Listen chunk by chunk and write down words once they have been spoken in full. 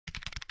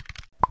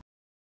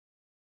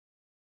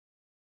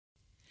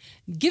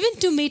Given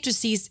two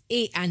matrices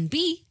A and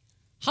B,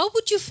 how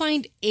would you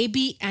find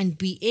AB and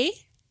BA?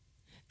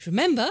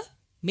 Remember,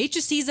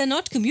 matrices are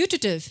not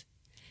commutative.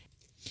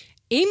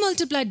 A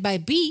multiplied by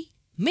B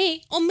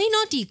may or may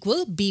not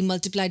equal B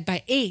multiplied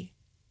by A.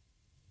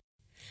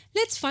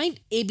 Let's find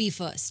AB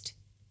first.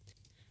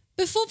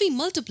 Before we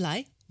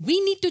multiply,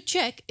 we need to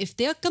check if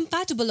they are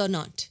compatible or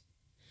not.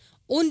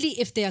 Only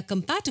if they are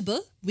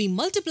compatible, we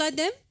multiply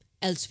them,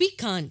 else we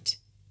can't.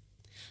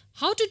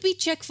 How did we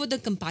check for the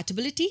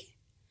compatibility?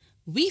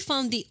 We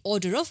found the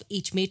order of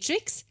each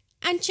matrix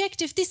and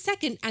checked if the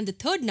second and the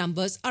third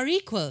numbers are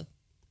equal.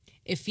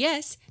 If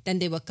yes, then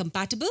they were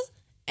compatible,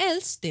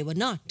 else they were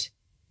not.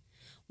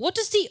 What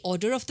is the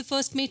order of the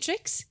first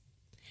matrix?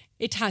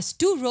 It has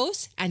 2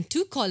 rows and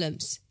 2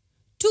 columns,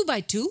 2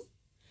 by 2.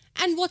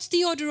 And what's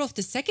the order of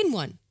the second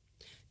one?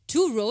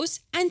 2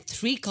 rows and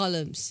 3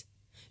 columns,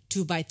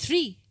 2 by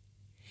 3.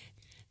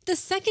 The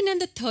second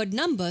and the third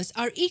numbers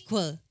are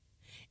equal.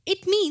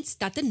 It means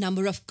that the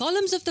number of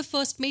columns of the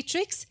first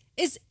matrix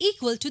is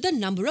equal to the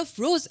number of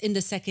rows in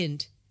the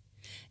second.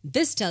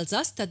 This tells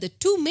us that the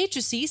two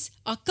matrices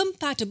are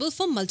compatible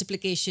for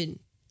multiplication.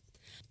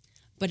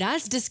 But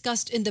as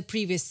discussed in the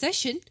previous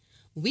session,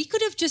 we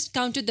could have just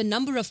counted the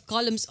number of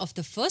columns of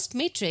the first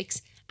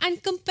matrix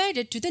and compared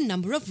it to the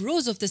number of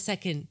rows of the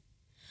second.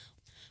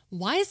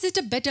 Why is it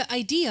a better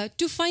idea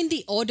to find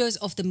the orders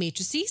of the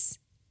matrices?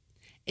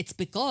 It's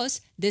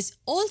because this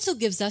also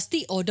gives us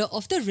the order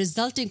of the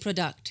resulting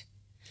product.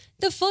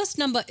 The first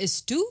number is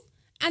 2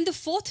 and the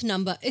fourth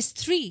number is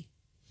 3.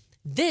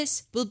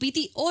 This will be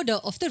the order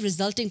of the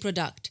resulting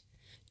product,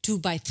 2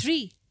 by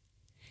 3.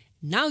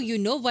 Now you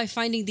know why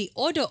finding the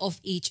order of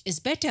each is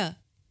better.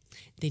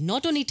 They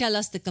not only tell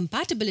us the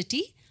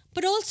compatibility,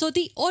 but also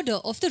the order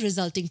of the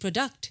resulting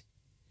product.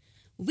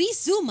 We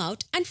zoom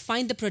out and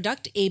find the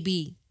product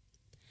AB.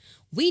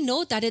 We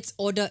know that its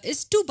order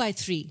is 2 by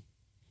 3,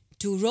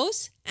 2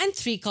 rows and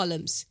 3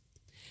 columns.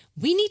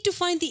 We need to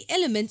find the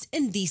elements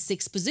in these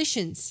 6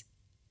 positions.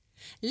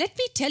 Let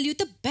me tell you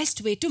the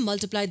best way to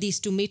multiply these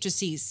two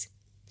matrices.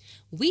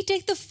 We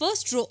take the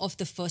first row of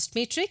the first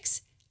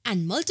matrix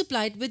and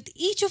multiply it with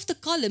each of the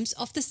columns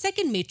of the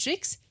second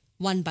matrix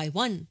 1 by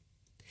 1.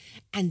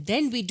 And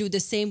then we do the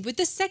same with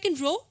the second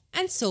row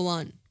and so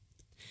on.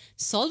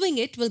 Solving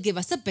it will give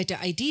us a better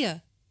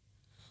idea.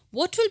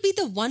 What will be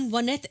the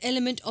 1/1th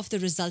element of the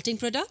resulting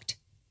product?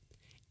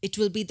 It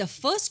will be the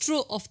first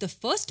row of the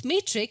first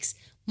matrix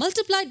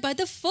multiplied by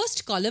the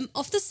first column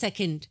of the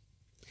second.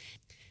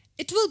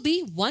 It will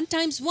be 1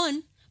 times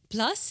 1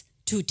 plus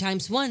 2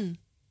 times 1.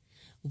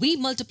 We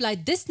multiply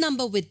this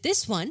number with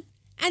this one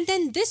and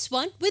then this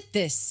one with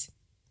this.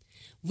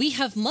 We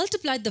have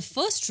multiplied the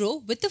first row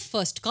with the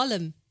first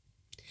column.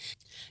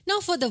 Now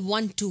for the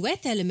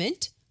 1/2th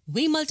element,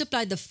 we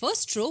multiply the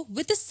first row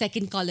with the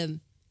second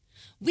column.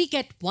 We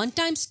get 1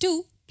 times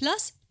 2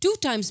 plus 2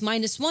 times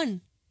minus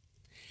 1.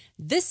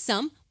 This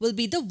sum will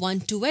be the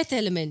 1/2th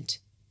element.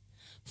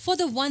 For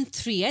the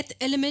 1/3th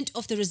element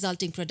of the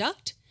resulting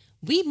product,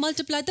 we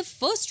multiply the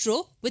first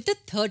row with the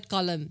third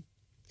column.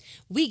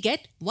 We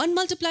get 1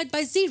 multiplied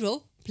by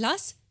 0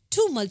 plus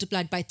 2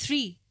 multiplied by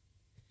 3.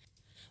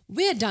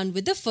 We are done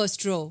with the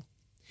first row.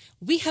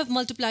 We have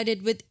multiplied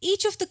it with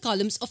each of the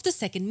columns of the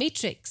second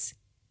matrix.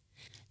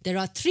 There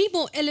are 3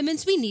 more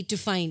elements we need to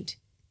find.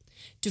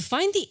 To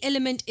find the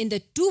element in the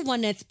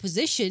 2/1th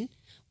position,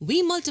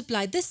 we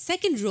multiply the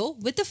second row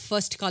with the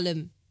first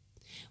column.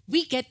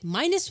 We get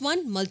minus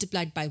 1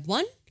 multiplied by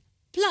 1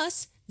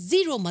 plus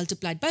 0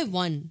 multiplied by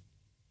 1.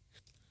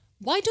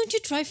 Why don't you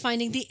try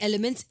finding the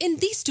elements in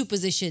these two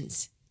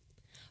positions?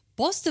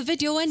 Pause the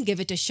video and give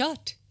it a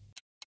shot.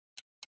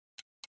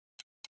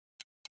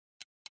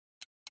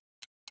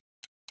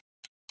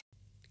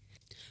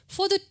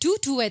 For the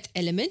 2/2th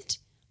element,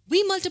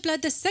 we multiply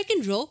the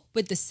second row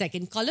with the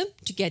second column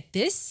to get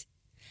this.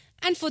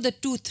 And for the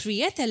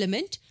 2/3th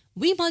element,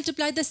 we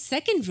multiply the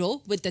second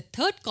row with the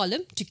third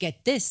column to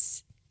get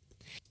this.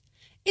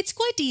 It's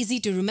quite easy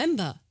to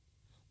remember.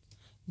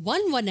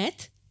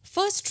 1/1th,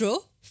 first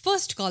row,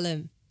 first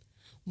column.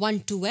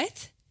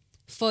 1/2th,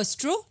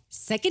 first row,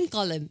 second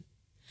column.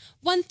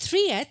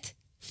 1/3th,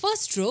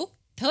 first row,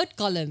 third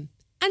column,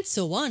 and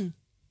so on.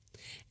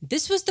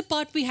 This was the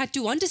part we had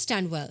to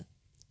understand well.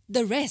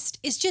 The rest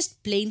is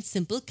just plain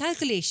simple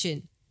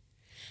calculation.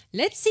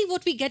 Let's see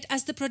what we get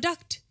as the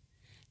product.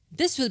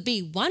 This will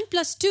be 1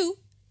 plus 2,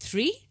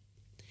 3.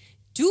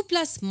 2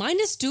 plus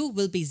minus 2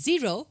 will be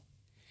 0.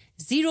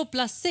 0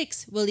 plus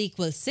 6 will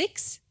equal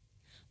 6.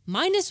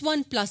 Minus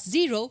 1 plus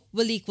 0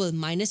 will equal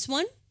minus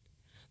 1.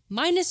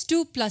 Minus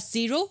 2 plus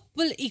 0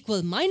 will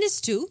equal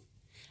minus 2.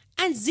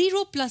 And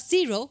 0 plus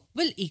 0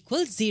 will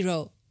equal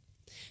 0.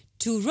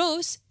 2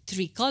 rows,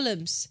 3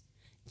 columns.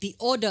 The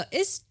order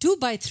is 2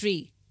 by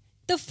 3,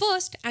 the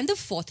first and the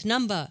fourth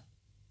number.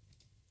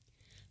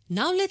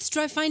 Now let's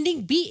try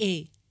finding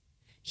BA.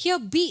 Here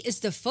B is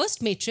the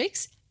first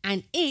matrix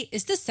and A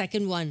is the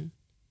second one.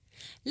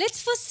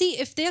 Let's first see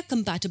if they are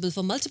compatible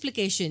for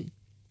multiplication.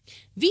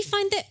 We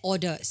find their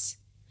orders.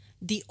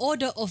 The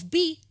order of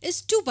B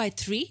is 2 by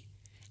 3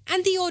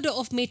 and the order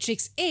of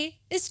matrix A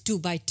is 2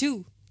 by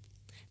 2.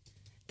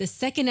 The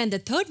second and the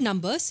third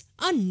numbers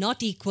are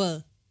not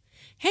equal.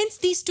 Hence,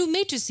 these two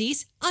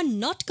matrices are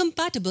not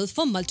compatible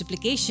for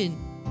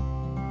multiplication.